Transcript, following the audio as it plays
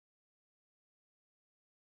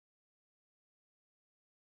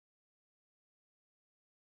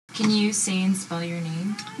Can you say and spell your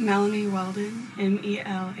name? Melanie Weldon, Melanie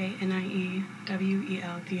Weldon.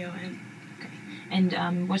 Okay.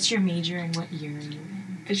 And what's your major and what year are you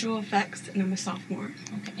in? Visual effects, and I'm a sophomore.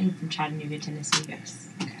 Okay. And from Chattanooga, Tennessee? Yes.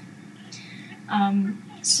 Okay.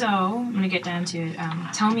 So I'm going to get down to it.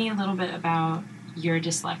 Tell me a little bit about your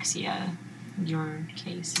dyslexia, your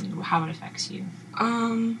case, and how it affects you.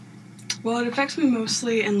 Well, it affects me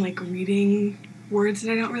mostly in, like, reading words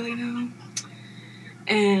that I don't really know,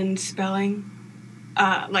 and spelling,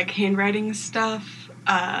 like, handwriting stuff,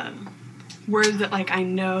 words that, like, I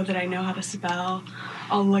know how to spell.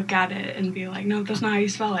 I'll look at it and be like, no, that's not how you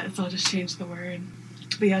spell it, so I'll just change the word.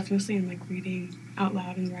 But yeah, it's mostly in, like, reading out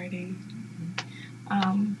loud and writing.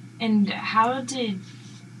 And how did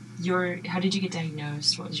you get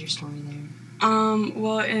diagnosed? What was your story there?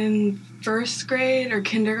 Well, in first grade or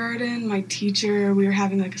kindergarten, my teacher, we were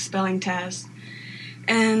having, like, a spelling test,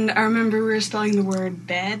 and I remember we were spelling the word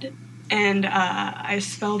bed, and I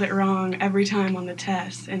spelled it wrong every time on the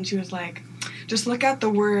test, and she was like, just look at the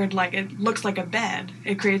word like it looks like a bed.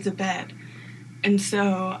 It creates a bed. And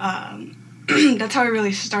so that's how I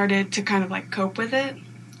really started to kind of, like, cope with it,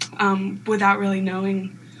 without really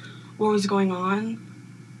knowing what was going on.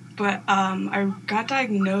 But I got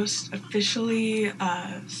diagnosed officially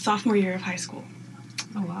sophomore year of high school.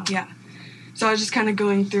 Oh, wow. Yeah. So I was just kind of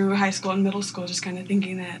going through high school and middle school, just kind of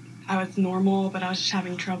thinking that I was normal, but I was just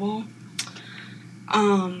having trouble.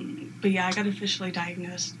 But yeah, I got officially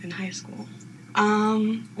diagnosed in high school.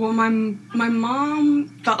 Well, my mom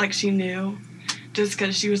felt like she knew, just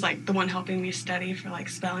because she was, like, the one helping me study for, like,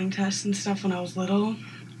 spelling tests and stuff when I was little.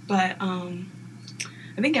 But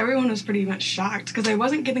I think everyone was pretty much shocked, because I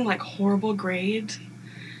wasn't getting, like, horrible grades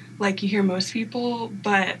like you hear most people,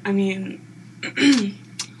 but, I mean,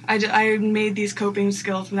 I made these coping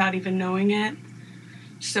skills without even knowing it.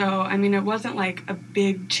 So, I mean, it wasn't, like, a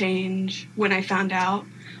big change when I found out,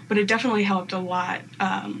 but it definitely helped a lot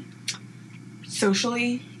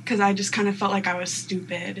socially, because I just kind of felt like I was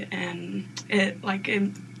stupid, and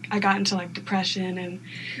I got into, like, depression, and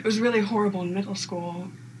it was really horrible in middle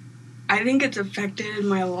school. I think it's affected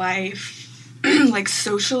my life, like,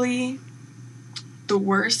 socially the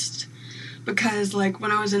worst, because, like,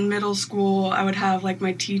 when I was in middle school, I would have, like,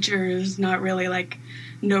 my teachers not really, like,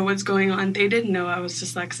 know what's going on. They didn't know I was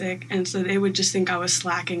dyslexic, and so they would just think I was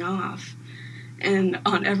slacking off. And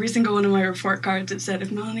on every single one of my report cards, it said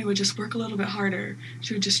if Melanie would just work a little bit harder,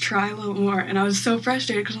 she would just try a little more. And I was so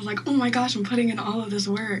frustrated, because I was like, oh my gosh, I'm putting in all of this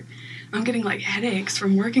work. I'm getting, like, headaches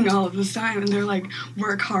from working all of this time. And they're like,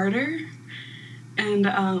 work harder? And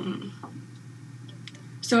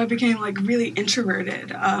so I became, like, really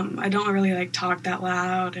introverted. I don't really, like, talk that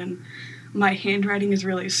loud, and my handwriting is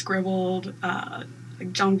really scribbled,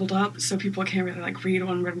 like, jumbled up, so people can't really, like, read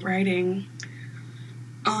what I'm writing.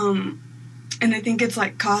 And I think it's,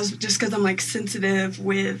 like, caused just because I'm, like, sensitive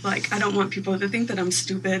with, like, I don't want people to think that I'm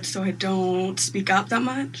stupid, so I don't speak up that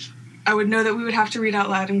much. I would know that we would have to read out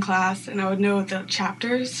loud in class, and I would know the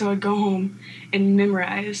chapters, so I'd go home and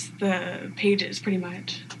memorize the pages pretty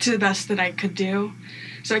much to the best that I could do.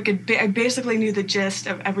 So I basically knew the gist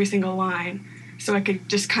of every single line, so I could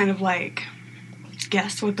just kind of, like,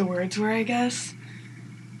 guess what the words were, I guess.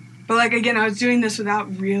 But, like, again, I was doing this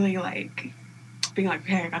without really, like, being like,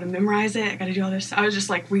 okay, I gotta memorize it, I gotta do all this. I was just,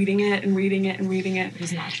 like, reading it and reading it and reading it. It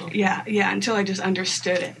was natural. Yeah, until I just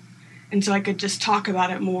understood it. And so I could just talk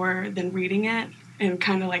about it more than reading it, and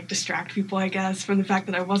kind of, like, distract people, I guess, from the fact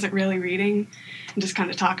that I wasn't really reading, and just kind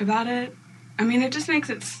of talk about it. I mean, it just makes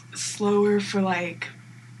it slower for, like,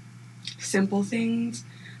 simple things,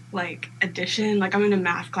 like addition. Like, I'm in a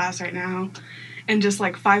math class right now, and just,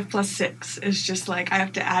 like, 5 plus 6 is just, like, I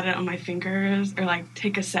have to add it on my fingers, or, like,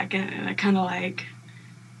 take a second, and I kind of, like,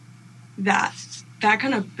 that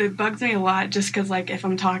kind of, it bugs me a lot, just because, like, if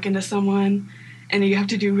I'm talking to someone, and you have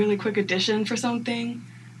to do really quick addition for something,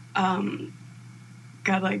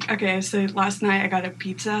 okay, so last night I got a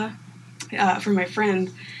pizza for my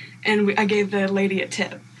friend, and I gave the lady a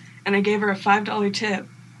tip, and I gave her a $5 tip,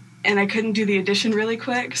 and I couldn't do the addition really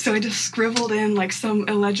quick, so I just scribbled in, like, some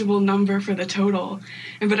illegible number for the total,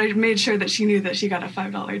 but I made sure that she knew that she got a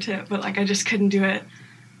 $5 tip, but, like, I just couldn't do it,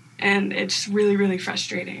 and it's really, really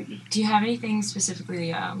frustrating. Do you have anything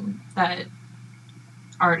specifically that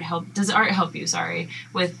does art help you,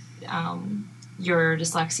 with your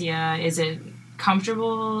dyslexia? Is it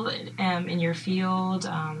comfortable in your field?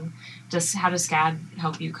 How does SCAD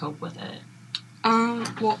help you cope with it?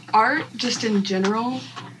 Well, art, just in general,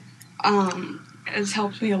 has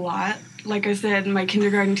helped me a lot. Like I said, my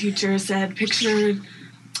kindergarten teacher said, picture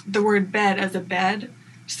the word bed as a bed.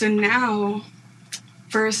 So now,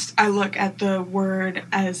 first I look at the word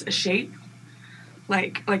as a shape.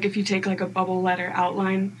 Like if you take like a bubble letter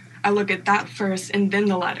outline, I look at that first and then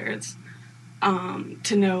the letters,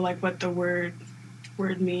 to know like what the word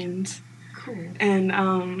means. Cool. And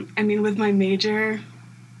I mean, with my major,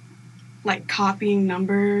 like copying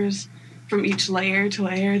numbers from each layer to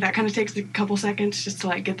layer, that kind of takes a couple seconds just to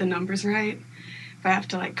like get the numbers right if I have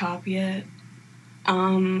to like copy it.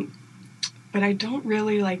 But I don't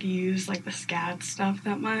really like use like the SCAD stuff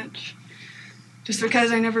that much, just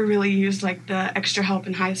because I never really used like the extra help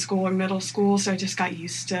in high school or middle school, so I just got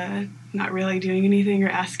used to not really doing anything or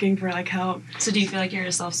asking for like help. So do you feel like you're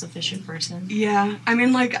a self-sufficient person? Yeah, I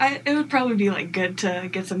mean, like it would probably be like good to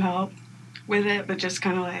get some help with it, but just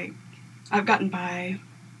kind of like I've gotten by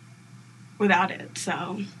without it.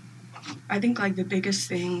 So I think like the biggest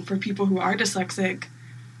thing for people who are dyslexic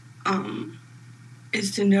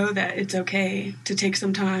is to know that it's okay to take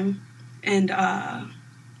some time and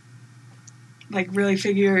like really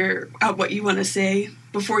figure out what you want to say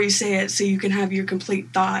before you say it, so you can have your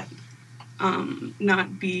complete thought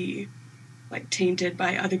not be like tainted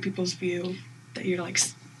by other people's view that you're like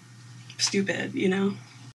stupid, you know?